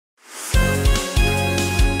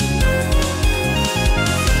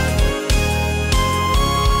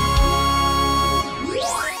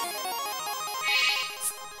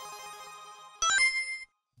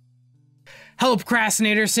Hello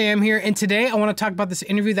Procrastinators, Sam here, and today I want to talk about this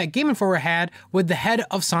interview that Gameinformer had with the head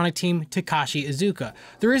of Sonic team, Takashi Iizuka.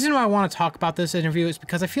 The reason why I want to talk about this interview is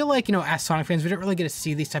because I feel like, as Sonic fans, we don't really get to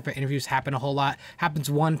see these type of interviews happen a whole lot. Happens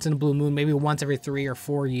once in a blue moon, maybe once every 3 or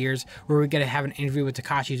 4 years, where we get to have an interview with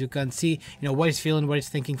Takashi Iizuka and see, what he's feeling, what he's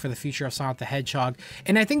thinking for the future of Sonic the Hedgehog.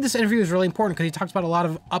 And I think this interview is really important because he talks about a lot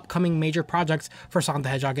of upcoming major projects for Sonic the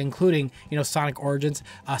Hedgehog, including, Sonic Origins,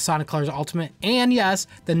 Sonic Colors Ultimate, and yes,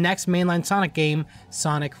 the next mainline Sonic game,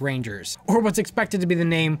 Sonic Rangers, or what's expected to be the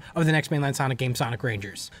name of the next mainline Sonic game, Sonic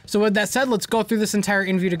Rangers. So with that said, let's go through this entire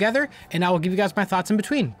interview together, and I will give you guys my thoughts in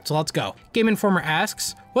between. So let's go. Gameinformer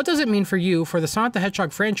asks, what does it mean for you for the Sonic the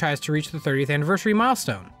Hedgehog franchise to reach the 30th anniversary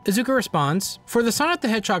milestone? Iizuka responds, for the Sonic the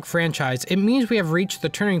Hedgehog franchise, it means we have reached the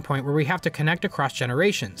turning point where we have to connect across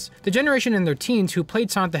generations. The generation in their teens who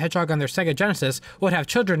played Sonic the Hedgehog on their Sega Genesis would have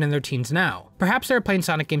children in their teens now. Perhaps they're playing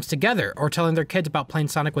Sonic games together, or telling their kids about playing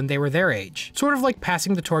Sonic when they were their age. Sort of like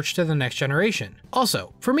passing the torch to the next generation.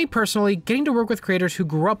 Also, for me personally, getting to work with creators who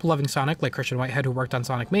grew up loving Sonic, like Christian Whitehead who worked on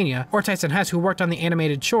Sonic Mania, or Tyson Hess who worked on the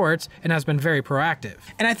animated shorts and has been very proactive.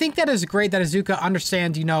 And I think that is great that Iizuka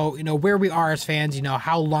understands, where we are as fans,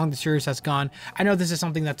 how long the series has gone. I know this is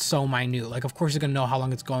something that's so minute, like of course you're gonna know how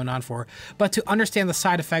long it's going on for, but to understand the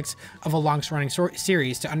side effects of a long-running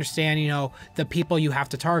series, to understand, the people you have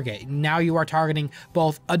to target. Now you are targeting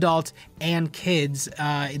both adults and kids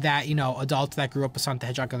adults that grew up with Sonic the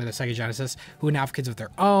Hedgehog on the Sega Genesis who now have kids of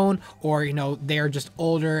their own, or, they are just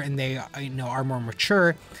older and they, are more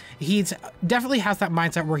mature. He's definitely has that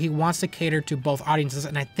mindset where he wants to cater to both audiences,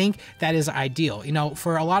 and I think that is ideal.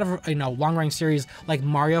 For a lot of, long-running series like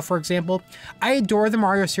Mario, for example, I adore the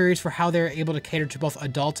Mario series for how they're able to cater to both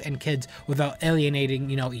adults and kids without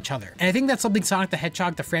alienating, each other. And I think that's something Sonic the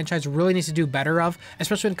Hedgehog, the franchise, really needs to do better of,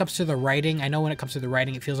 especially when it comes to the writing. I know when it comes to the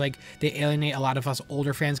writing, it feels like they alienate a lot of us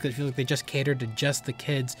older fans because it feels like they just cater to just the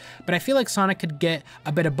kids. But I feel like Sonic could get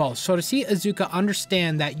a bit of both. So to see Iizuka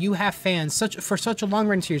understand that you have fans, for such a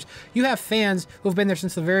long-running series, you have fans who have been there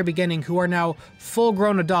since the very beginning who are now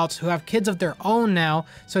full-grown adults who have kids of their own now.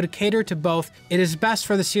 So to cater to both, it is best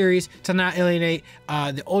for the series to not alienate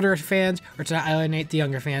the older fans or to not alienate the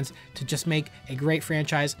younger fans, to just make a great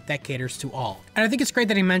franchise that caters to all. And I think it's great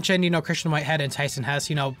that he mentioned, Christian Whitehead and Tyson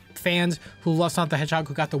Hess, fans who love Sonic the Hedgehog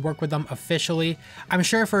who got to work with them officially. I'm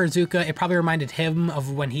sure for Iizuka, it probably reminded him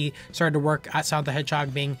of when he started to work at Sonic the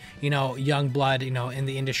Hedgehog, being, young blood, in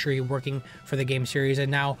the industry, working for the game series,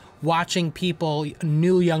 and now watching people,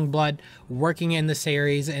 new young blood, working in the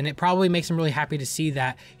series, and it probably makes him really happy to see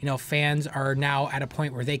that, fans are now at a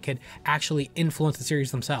point where they could actually influence the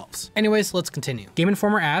series themselves. Anyways, let's continue.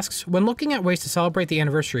 Gameinformer asks, when looking at ways to celebrate the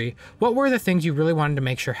anniversary, what were the things you really wanted to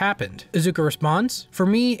make sure happened? Iizuka responds, for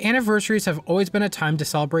me, anniversaries have always been a time to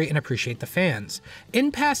celebrate and appreciate the fans.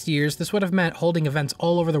 In past years, this would have meant holding events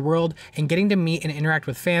all over the world and getting to meet and interact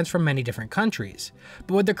with fans from many different countries.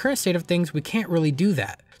 But with the current state of things, we can't really do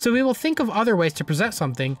that. So we will think of other ways to present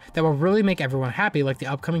something that will really make everyone happy, like the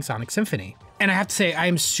upcoming Sonic Symphony. And I have to say, I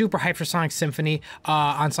am super hyped for Sonic Symphony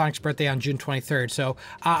on Sonic's birthday on June 23rd. So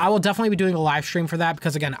I will definitely be doing a live stream for that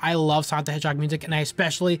because, again, I love Sonic the Hedgehog music, and I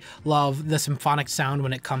especially love the symphonic sound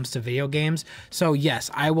when it comes to video games. So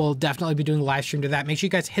yes, I will definitely be doing a live stream to that. Make sure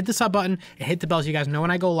you guys hit the sub button and hit the bell so you guys know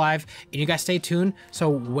when I go live, and you guys stay tuned so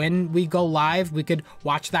when we go live, we could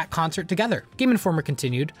watch that concert together. Gameinformer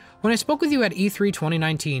continued, when I spoke with you at E3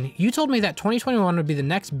 2019, you told me that 2021 would be the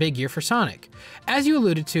next big year for Sonic. As you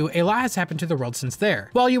alluded to, a lot has happened to the world since there.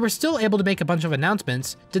 While you were still able to make a bunch of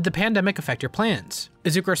announcements, did the pandemic affect your plans?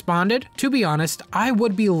 Iizuka responded, to be honest, I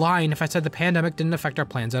would be lying if I said the pandemic didn't affect our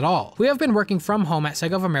plans at all. We have been working from home at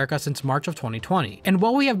Sega of America since March of 2020, and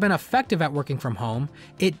while we have been effective at working from home,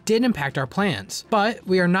 it did impact our plans. But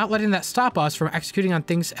we are not letting that stop us from executing on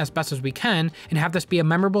things as best as we can and have this be a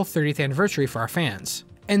memorable 30th anniversary for our fans.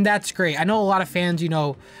 And that's great. I know a lot of fans,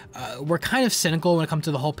 were kind of cynical when it comes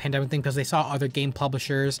to the whole pandemic thing because they saw other game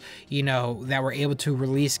publishers, that were able to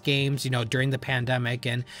release games, during the pandemic.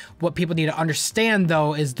 And what people need to understand,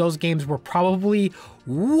 though, is those games were probably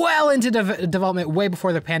well into development way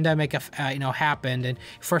before the pandemic, happened. And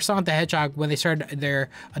for Sonic the Hedgehog, when they started their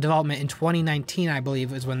development in 2019, I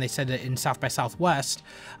believe is when they said it in South by Southwest,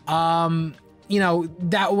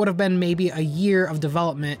 that would have been maybe a year of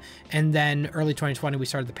development, and then early 2020 we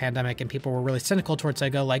started the pandemic and people were really cynical towards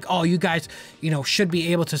Sega, like, oh, you guys, should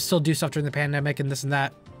be able to still do stuff during the pandemic and this and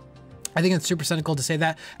that. I think it's super cynical to say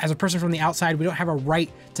that. As a person from the outside, we don't have a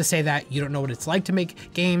right to say that you don't know what it's like to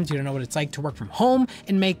make games, you don't know what it's like to work from home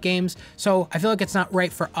and make games. So I feel like it's not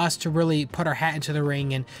right for us to really put our hat into the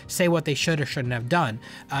ring and say what they should or shouldn't have done.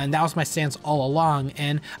 And that was my stance all along.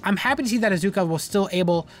 And I'm happy to see that Iizuka was still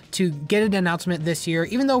able to get an announcement this year,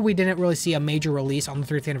 even though we didn't really see a major release on the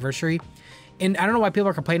 30th anniversary. And I don't know why people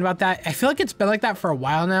are complaining about that. I feel like it's been like that for a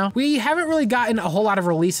while now. We haven't really gotten a whole lot of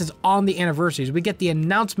releases on the anniversaries. We get the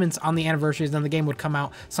announcements on the anniversaries, then the game would come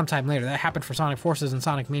out sometime later. That happened for Sonic Forces and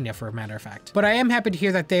Sonic Mania, for a matter of fact. But I am happy to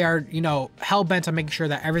hear that they are, you know, hell-bent on making sure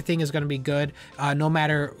that everything is going to be good, no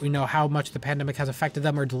matter, you know, how much the pandemic has affected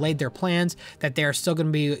them or delayed their plans, that they are still going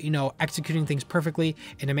to be, you know, executing things perfectly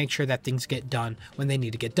and to make sure that things get done when they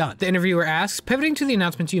need to get done. The interviewer asks, pivoting to the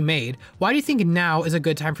announcements you made, why do you think now is a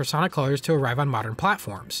good time for Sonic Colors to arrive on modern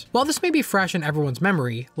platforms? While this may be fresh in everyone's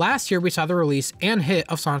memory, last year we saw the release and hit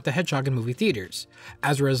of Sonic the Hedgehog in movie theaters.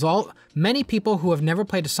 As a result, many people who have never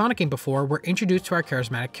played a Sonic game before were introduced to our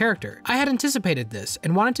charismatic character. I had anticipated this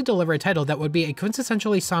and wanted to deliver a title that would be a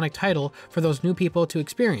quintessentially Sonic title for those new people to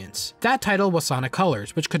experience. That title was Sonic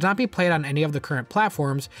Colors, which could not be played on any of the current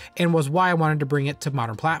platforms and was why I wanted to bring it to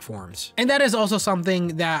modern platforms. And that is also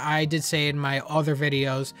something that I did say in my other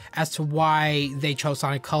videos as to why they chose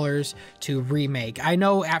Sonic Colors to remake. I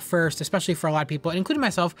know at first, especially for a lot of people, including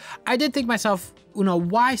myself, I did think myself, you know,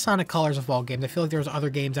 why Sonic Colors of all games? I feel like there's other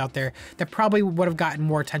games out there that probably would have gotten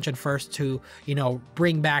more attention first to, you know,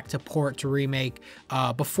 bring back, to port, to remake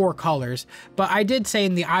before Colors. But I did say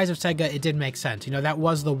in the eyes of Sega, it did make sense. You know, that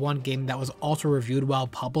was the one game that was also reviewed well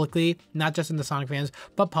publicly, not just in the Sonic fans,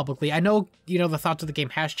 but publicly. I know, you know, the thoughts of the game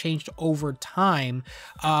has changed over time.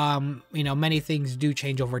 You know, many things do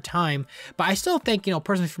change over time, but I still think, you know,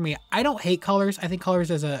 personally for me, I don't hate Colors. I think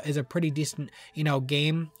Colors is a pretty decent, you know,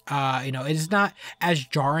 game. You know, it is not as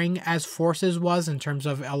jarring as Forces was in terms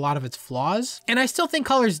of a lot of its flaws. And I still think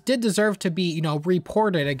Colors did deserve to be, you know,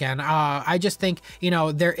 reported again. I just think, you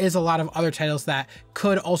know, there is a lot of other titles that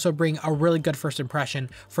could also bring a really good first impression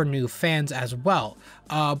for new fans as well.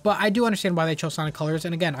 But I do understand why they chose Sonic Colors.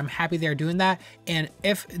 And again, I'm happy they're doing that. And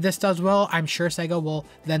if this does well, I'm sure Sega will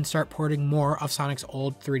then start porting more of Sonic's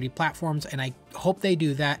old 3D platforms. And I hope they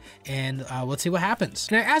do that. And let's see what happens.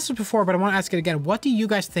 And I asked this before, but I want to ask it again. What do you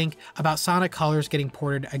guys think about Sonic Colors getting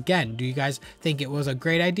ported again? Do you guys think it was a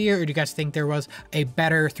great idea, or do you guys think there was a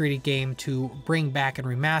better 3D game to bring back and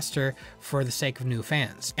remaster for the sake of new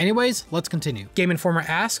fans? Anyways, let's continue. Gameinformer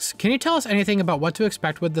asks, can you tell us anything about what to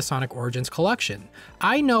expect with the Sonic Origins collection?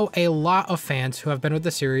 I know a lot of fans who have been with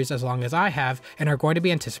the series as long as I have and are going to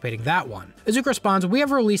be anticipating that one. Iizuka responds, we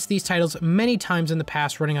have released these titles many times in the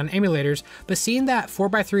past running on emulators, but seeing that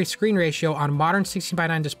 4:3 screen ratio on modern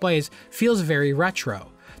 16:9 displays feels very retro.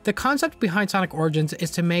 The concept behind Sonic Origins is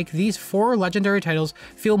to make these 4 legendary titles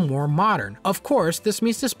feel more modern. Of course, this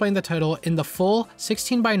means displaying the title in the full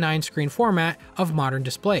 16:9 screen format of modern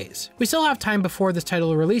displays. We still have time before this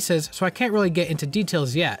title releases, so I can't really get into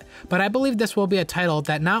details yet, but I believe this will be a title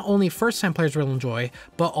that not only first-time players will enjoy,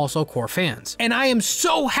 but also core fans. And I am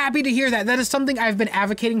so happy to hear that. That is something I've been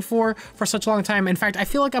advocating for such a long time. In fact, I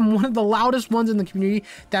feel like I'm one of the loudest ones in the community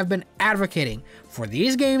that have been advocating for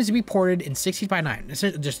these games to be ported in 16:9. It's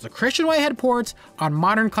just the Christian Whitehead ports on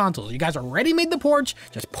modern consoles. You guys already made the ports,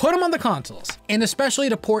 just put them on the consoles. And especially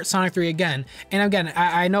to port Sonic 3 again. And again,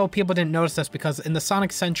 I know people didn't notice this because in the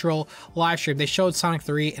Sonic Central live stream, they showed Sonic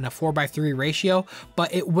 3 in a 4:3 ratio,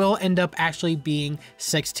 but it will end up actually being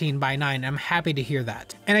 16:9. I'm happy to hear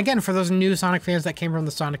that. And again, for those new Sonic fans that came from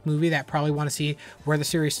the Sonic movie that probably want to see where the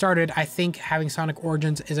series started, I think having Sonic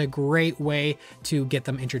Origins is a great way to get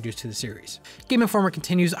them introduced to the series. Gameinformer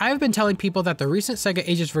continues, I have been telling people that the recent Sega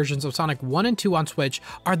Ages versions of Sonic 1 and 2 on Switch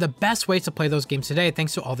are the best ways to play those games today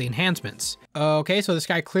thanks to all the enhancements. Okay, so this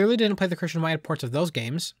guy clearly didn't play the Christian Whitehead ports of those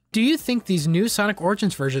games. Do you think these new Sonic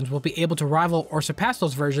Origins versions will be able to rival or surpass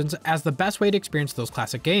those versions as the best way to experience those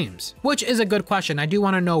classic games? Which is a good question. I do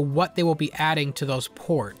want to know what they will be adding to those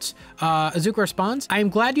ports. Iizuka responds, I am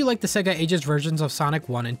glad you like the Sega Ages versions of Sonic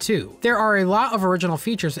 1 and 2. There are a lot of original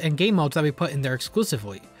features and game modes that we put in there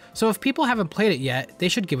exclusively. So if people haven't played it yet, they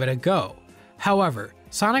should give it a go. However,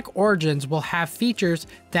 Sonic Origins will have features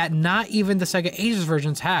that not even the Sega Ages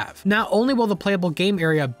versions have. Not only will the playable game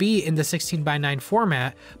area be in the 16:9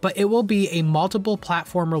 format, but it will be a multiple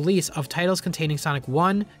platform release of titles containing Sonic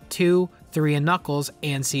 1, 2, 3, and Knuckles,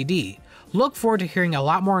 and CD. look forward to hearing a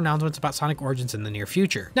lot more announcements about Sonic Origins in the near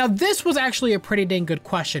future. Now, this was actually a pretty dang good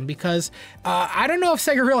question because I don't know if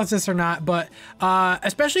Sega realized this or not, but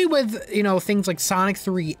especially with, you know, things like Sonic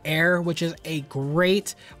 3 Air, which is a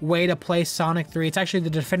great way to play Sonic 3. It's actually the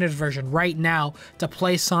definitive version right now to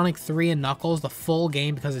play Sonic 3 and Knuckles, the full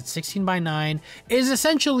game, because it's 16:9. It is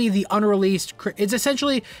essentially the unreleased, it's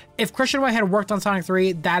essentially, if Christian White had worked on Sonic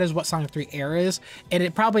 3, that is what Sonic 3 Air is, and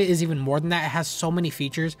it probably is even more than that. It has so many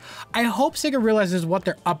features. I hope Sega realizes what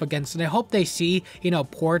they're up against, and I hope they see, you know,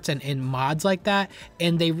 ports and mods like that,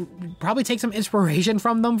 and they probably take some inspiration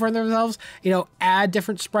from them for themselves, you know, add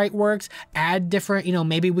different sprite works, add different, you know,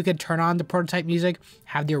 maybe we could turn on the prototype music,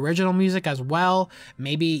 have the original music as well,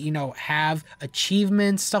 maybe, you know, have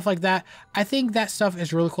achievements, stuff like that. I think that stuff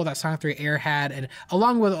is really cool that Sonic 3 Air had, and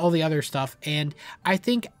along with all the other stuff, and I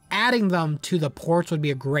think adding them to the ports would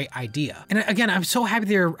be a great idea. And again, I'm so happy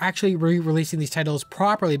they're actually re-releasing these titles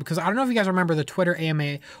properly, because I don't know if you guys remember the Twitter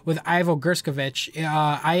AMA with Ivo Gerskovich.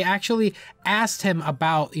 I actually asked him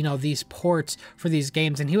about, you know, these ports for these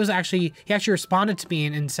games, and he actually responded to me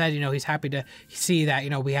and said, you know, he's happy to see that, you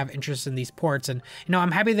know, we have interest in these ports. And, you know,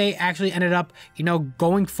 I'm happy they actually ended up, you know,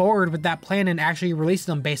 going forward with that plan and actually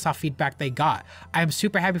releasing them based off feedback they got. I'm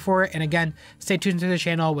super happy for it. And again, stay tuned to the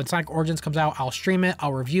channel. When Sonic Origins comes out, I'll stream it,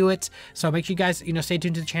 I'll review it. So make sure you guys, you know, stay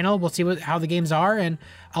tuned to the channel. We'll see how the games are, and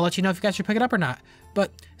I'll let you know if you guys should pick it up or not.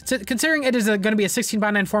 But considering it is going to be a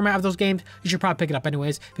 16:9 format of those games, you should probably pick it up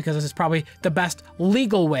anyways, because this is probably the best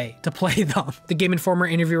legal way to play them. The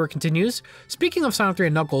Gameinformer interviewer continues, speaking of Sonic 3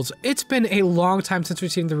 and Knuckles, it's been a long time since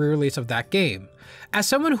we've seen the re-release of that game. As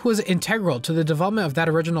someone who was integral to the development of that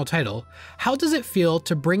original title, how does it feel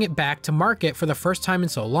to bring it back to market for the first time in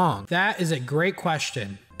so long? That is a great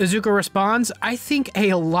question. Iizuka responds, I think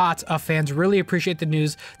a lot of fans really appreciate the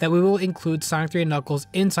news that we will include Sonic 3 and Knuckles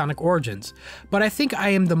in Sonic Origins, but I think I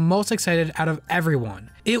am the most excited out of everyone.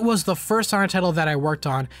 It was the first Sonic title that I worked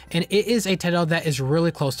on, and it is a title that is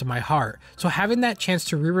really close to my heart, so having that chance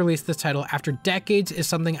to re-release this title after decades is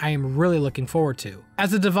something I am really looking forward to. As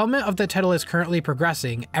the development of the title is currently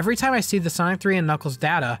progressing, every time I see the Sonic 3 and Knuckles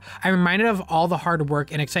data, I'm reminded of all the hard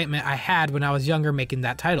work and excitement I had when I was younger making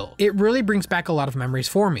that title. It really brings back a lot of memories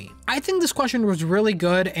for me. I think this question was really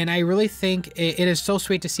good, and I really think it is so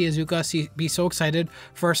sweet to see Iizuka be so excited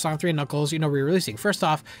for Sonic 3 and Knuckles, you know, re-releasing. First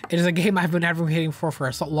off, it is a game I've been advocating for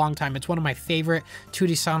a long time. It's one of my favorite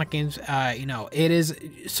 2D Sonic games. You know, it is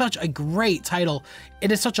such a great title.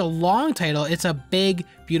 It is such a long title. It's a big,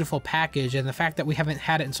 beautiful package, and the fact that we haven't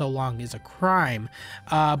had it in so long is a crime.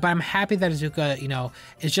 But I'm happy that Iizuka, you know,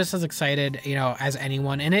 is just as excited, you know, as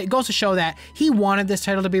anyone. And it goes to show that he wanted this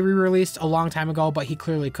title to be re-released a long time ago, but he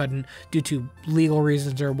clearly couldn't due to legal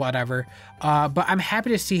reasons or whatever. But I'm happy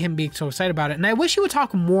to see him being so excited about it. And I wish he would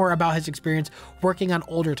talk more about his experience working on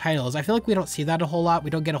older titles. I feel like we don't see that a whole lot. We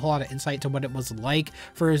don't get a whole lot of insight to what it was like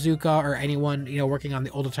for Iizuka or anyone, you know, working on the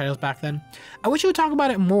older titles back then. I wish he would talk about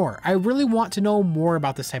it more. I really want to know more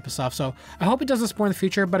about this type of stuff. So I hope he does this more in the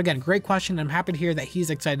future. But again, great question. I'm happy to hear that he's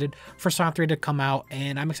excited for Sonic 3 to come out,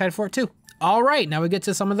 and I'm excited for it too. All right, now we get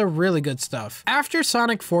to some of the really good stuff. After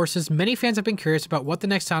Sonic Forces, many fans have been curious about what the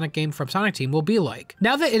next Sonic game from Sonic Team will be like.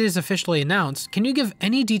 Now that it is officially announced, can you give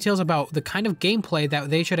any details about the kind of gameplay that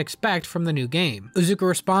they should expect from the new game? Iizuka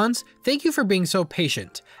responds, thank you for being so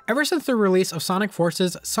patient. Ever since the release of Sonic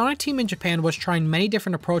Forces, Sonic Team in Japan was trying many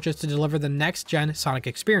different approaches to deliver the next-gen Sonic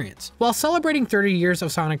experience. While celebrating 30 years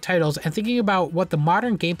of Sonic titles and thinking about what the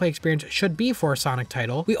modern gameplay experience should be for a Sonic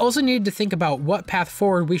title, we also needed to think about what path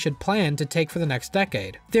forward we should plan to take for the next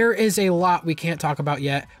decade. There is a lot we can't talk about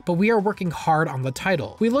yet, but we are working hard on the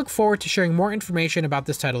title. We look forward to sharing more information about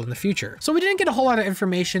this title in the future. So we didn't get a whole lot of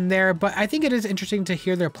information there, but I think it is interesting to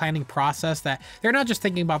hear their planning process, that they're not just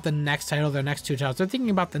thinking about the next title, their next two titles, they're thinking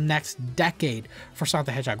about the next decade for Sonic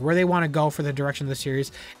the Hedgehog, where they want to go for the direction of the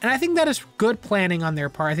series. And I think that is good planning on their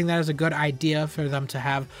part. I think that is a good idea for them to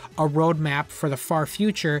have a roadmap for the far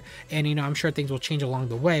future. And, you know, I'm sure things will change along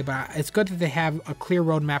the way, but it's good that they have a clear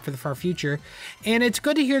roadmap for the far future. And it's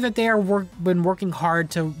good to hear that they are been working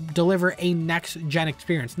hard to deliver a next-gen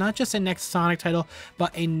experience, not just a next Sonic title,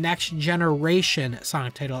 but a next-generation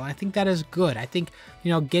Sonic title. And I think that is good. I think,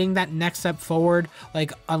 you know, getting that next step forward,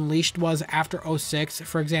 like Unleashed was after 06,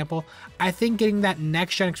 for example, I think getting that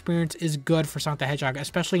next-gen experience is good for Sonic the Hedgehog,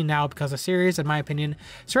 especially now because the series, in my opinion,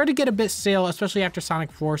 started to get a bit stale, especially after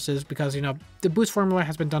Sonic Forces, because, you know, the boost formula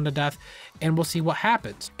has been done to death, and we'll see what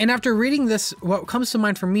happens. And after reading this, what comes to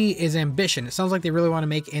mind for me is ambition. It sounds like they really want to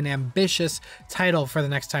make an ambitious title for the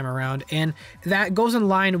next time around, and that goes in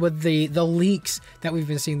line with the leaks that we've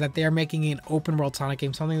been seeing, that they're making an open world Sonic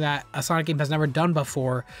game, something that a Sonic game has never done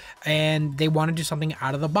before, and they want to do something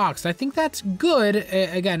out of the box. I think that's good.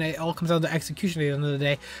 Again, it all comes down to execution at the end of the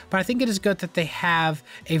day, but I think it is good that they have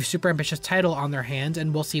a super ambitious title on their hands,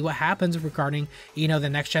 and we'll see what happens regarding, you know, the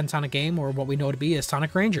next gen Sonic game, or what we know to be as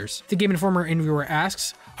Sonic Rangers. The Gameinformer interviewer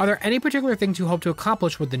asks, are there any particular things you hope to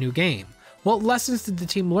accomplish with the new game? What lessons did the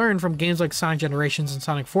team learn from games like Sonic Generations and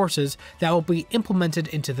Sonic Forces that will be implemented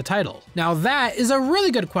into the title? Now that is a really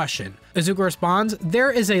good question. Iizuka responds, there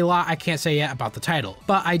is a lot I can't say yet about the title,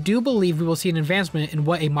 but I do believe we will see an advancement in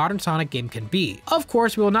what a modern Sonic game can be. Of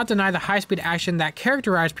course, we will not deny the high-speed action that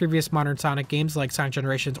characterized previous modern Sonic games like Sonic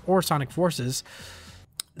Generations or Sonic Forces.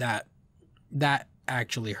 That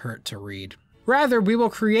actually hurt to read. Rather, we will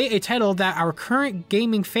create a title that our current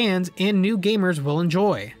gaming fans and new gamers will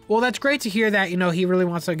enjoy. Well, that's great to hear that, you know, he really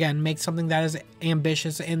wants to, again, make something that is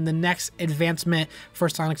ambitious in the next advancement for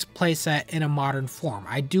Sonic's playset in a modern form.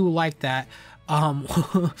 I do like that.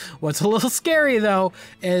 What's a little scary though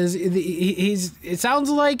is it sounds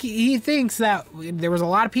like he thinks that there was a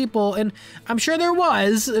lot of people, and I'm sure there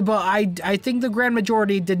was, but I think the grand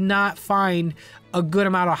majority did not find a good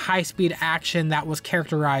amount of high-speed action that was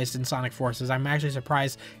characterized in Sonic Forces. I'm actually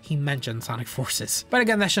surprised he mentioned Sonic Forces. But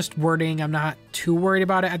again, that's just wording. I'm not too worried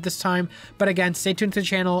about it at this time. But again, stay tuned to the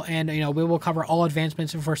channel, and you know, we will cover all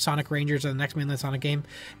advancements for Sonic Rangers in the next mainline Sonic game,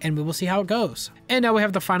 and we will see how it goes. And now we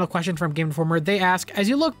have the final question from Gameinformer. They ask, as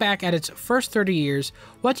you look back at its first 30 years,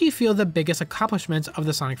 what do you feel the biggest accomplishments of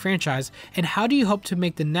the Sonic franchise, and how do you hope to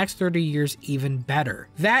make the next 30 years even better?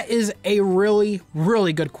 That is a really,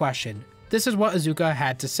 really good question. This is what Iizuka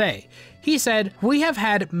had to say. He said, we have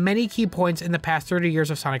had many key points in the past 30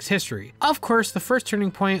 years of Sonic's history. Of course, the first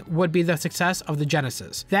turning point would be the success of the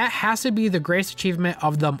Genesis. That has to be the greatest achievement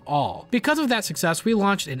of them all. Because of that success, we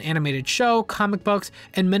launched an animated show, comic books,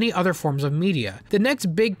 and many other forms of media. The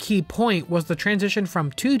next big key point was the transition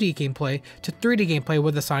from 2D gameplay to 3D gameplay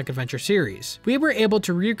with the Sonic Adventure series. We were able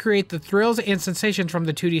to recreate the thrills and sensations from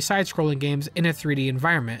the 2D side-scrolling games in a 3D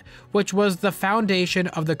environment, which was the foundation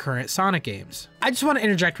of the current Sonic games. I just want to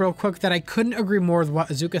interject real quick that I couldn't agree more with what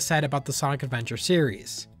Iizuka said about the Sonic Adventure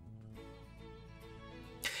series.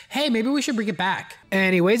 Hey, maybe we should bring it back.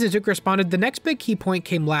 Anyways, Iizuka responded, the next big key point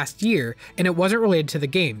came last year, and it wasn't related to the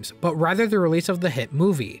games, but rather the release of the hit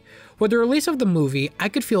movie. With the release of the movie, I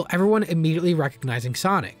could feel everyone immediately recognizing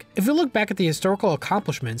Sonic. If we look back at the historical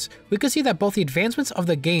accomplishments, we could see that both the advancements of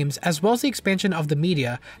the games as well as the expansion of the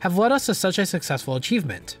media have led us to such a successful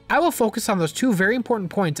achievement. I will focus on those two very important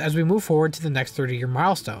points as we move forward to the next 30-year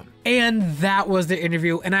milestone. And that was the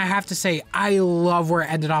interview, and I have to say, I love where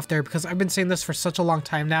it ended off there, because I've been saying this for such a long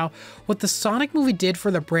time now. What the Sonic movie did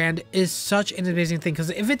for the brand is such an amazing thing,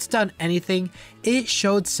 because if it's done anything, it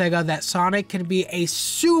showed Sega that Sonic can be a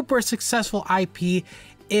super successful IP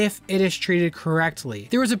if it is treated correctly.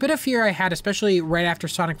 There was a bit of fear I had, especially right after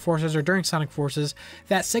Sonic Forces or during Sonic Forces,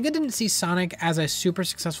 that Sega didn't see Sonic as a super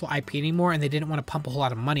successful IP anymore, and they didn't want to pump a whole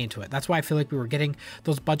lot of money into it. That's why I feel like we were getting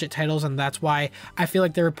those budget titles, and that's why I feel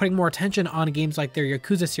like they were putting more attention on games like their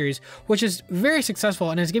Yakuza series, which is very successful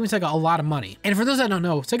and is giving Sega a lot of money. And for those that don't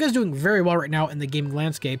know, Sega is doing very well right now in the gaming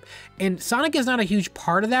landscape, and Sonic is not a huge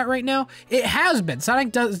part of that right now. It has been.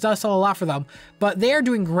 Sonic does sell a lot for them, but they are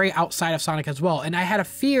doing great outside of Sonic as well. And I had a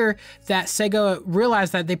fear that Sega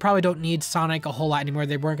realized that they probably don't need Sonic a whole lot anymore.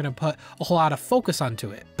 They weren't going to put a whole lot of focus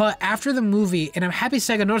onto it. But after the movie, and I'm happy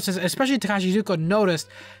Sega noticed this, especially Takashi Iizuka noticed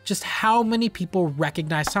just how many people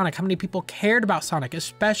recognized Sonic, how many people cared about Sonic,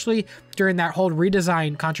 especially during that whole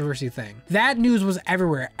redesign controversy thing. That news was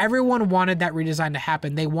everywhere. Everyone wanted that redesign to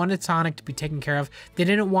happen. They wanted Sonic to be taken care of. They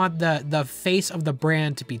didn't want the face of the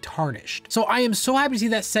brand to be tarnished. So I am so happy to see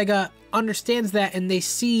that Sega understands that, and they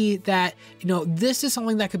see that, you know, this is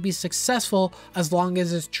something that could be successful as long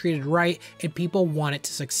as it's treated right and people want it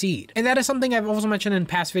to succeed. And that is something I've also mentioned in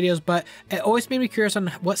past videos, but it always made me curious on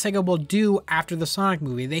what Sega will do after the Sonic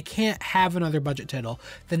movie. They can't have another budget title.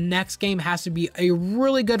 The next game has to be a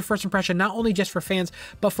really good first impression, not only just for fans,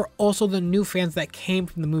 but for also the new fans that came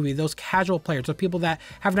from the movie, those casual players, those people that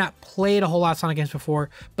have not played a whole lot of Sonic games before,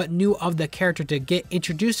 but knew of the character, to get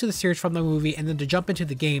introduced to the series from the movie and then to jump into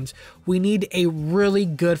the games. We need a really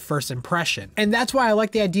good first impression. And that's why I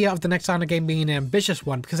like the idea of the next Sonic game being an ambitious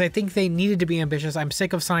one, because I think they needed to be ambitious. I'm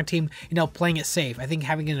sick of Sonic Team, you know, playing it safe. I think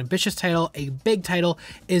having an ambitious title, a big title,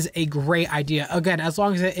 is a great idea. Again, as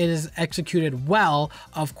long as it is executed well,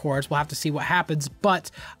 of course, we'll have to see what happens, but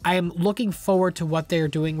I am I'm looking forward to what they're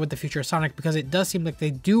doing with the future of Sonic, because it does seem like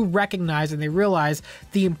they do recognize and they realize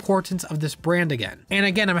the importance of this brand again. And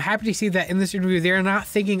again, I'm happy to see that in this interview, they're not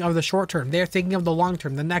thinking of the short term. They're thinking of the long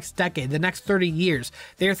term, the next decade, the next 30 years.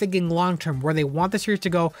 They're thinking long term, where they want the series to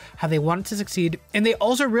go, how they want it to succeed. And they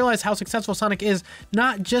also realize how successful Sonic is,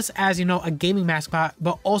 not just as, you know, a gaming mascot,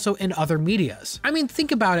 but also in other medias. I mean,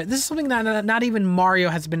 think about it. This is something that not even Mario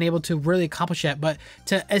has been able to really accomplish yet, but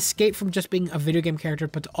to escape from just being a video game character,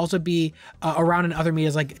 but to also be around in other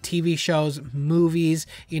medias like TV shows, movies,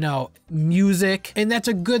 you know, music. And that's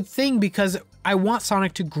a good thing, because I want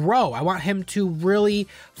Sonic to grow. I want him to really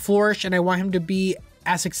flourish, and I want him to be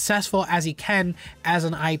as successful as he can as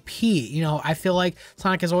an IP. You know, I feel like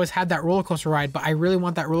Sonic has always had that roller coaster ride, but I really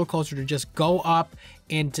want that roller coaster to just go up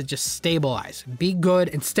and to just stabilize, be good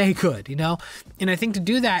and stay good, you know? And I think to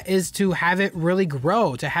do that is to have it really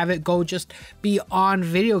grow, to have it go just beyond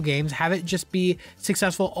video games, have it just be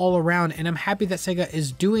successful all around. And I'm happy that Sega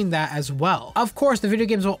is doing that as well. Of course, the video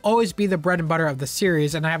games will always be the bread and butter of the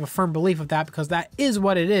series, and I have a firm belief of that, because that is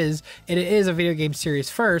what it is. It is a video game series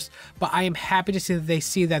first, but I am happy to see that they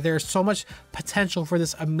see that there's so much potential for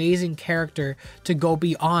this amazing character to go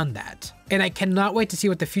beyond that. And I cannot wait to see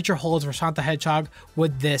what the future holds for Sonic the Hedgehog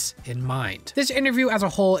with this in mind. This interview as a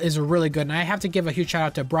whole is really good, and I have to give a huge shout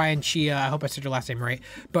out to Brian Chia. I hope I said your last name right.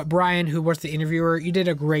 But Brian, who was the interviewer, you did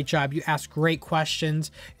a great job. You asked great questions,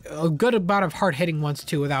 a good amount of hard-hitting ones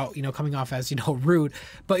too, without, you know, coming off as, you know, rude.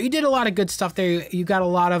 But you did a lot of good stuff there. You got a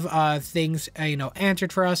lot of things, you know,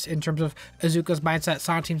 answered for us in terms of Iizuka's mindset,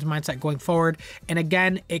 Sonic Team's mindset going forward. And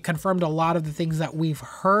again, it confirmed a lot of the things that we've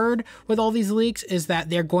heard with all these leaks, is that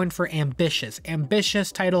they're going for ambitious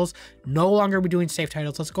titles, no longer be doing safe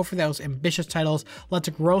titles. Let's go for those ambitious titles. Let's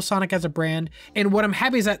grow Sonic as a brand. And what I'm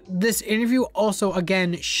happy is that this interview also,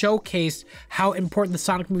 again, showcased how important the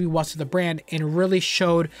Sonic movie was to the brand, and really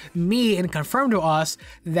showed me and confirmed to us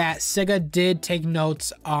that Sega did take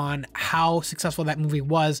notes on how successful that movie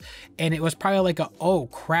was. And it was probably like oh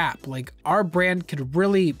crap, like our brand could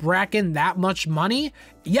really rack in that much money.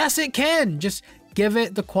 Yes, it can. Just give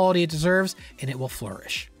it the quality it deserves, and it will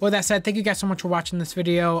flourish. With that said, thank you guys so much for watching this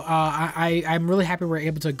video. I'm really happy we're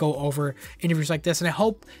able to go over interviews like this, and I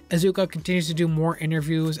hope Iizuka continues to do more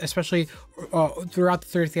interviews, especially throughout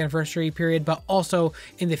the 30th anniversary period, but also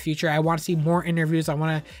in the future. I want to see more interviews. I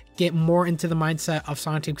want to get more into the mindset of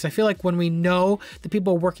Sonic Team, because I feel like when we know the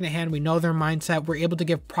people working at hand, we know their mindset, we're able to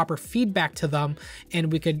give proper feedback to them,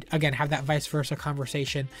 and we could, again, have that vice versa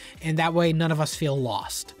conversation, and that way none of us feel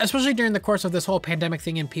lost. Especially during the course of this whole pandemic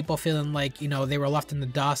thing, and people feeling like, you know, they were left in the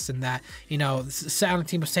dust, and that, you know, Sonic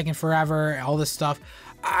Team was taking forever, all this stuff.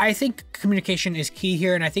 I think communication is key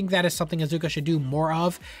here, and I think that is something Iizuka should do more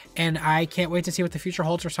of, and I can't wait to see what the future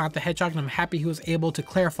holds for Sonic the Hedgehog, and I'm happy he was able to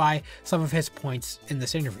clarify some of his points in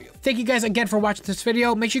this interview. Thank you guys again for watching this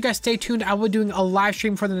video. Make sure you guys stay tuned. I will be doing a live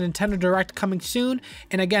stream for the Nintendo Direct coming soon,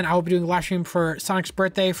 and again, I will be doing a live stream for Sonic's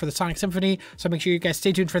birthday for the Sonic Symphony, so make sure you guys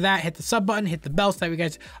stay tuned for that. Hit the sub button, hit the bell, so that you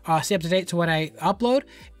guys stay up to date to when I upload,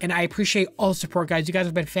 and I appreciate all the support, guys. You guys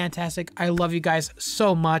have been fantastic. I love you guys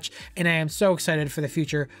so much, and I am so excited for the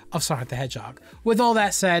future of Sonic the Hedgehog. With all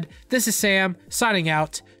that said, this is Sam signing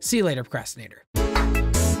out. See you later, Procrastinator.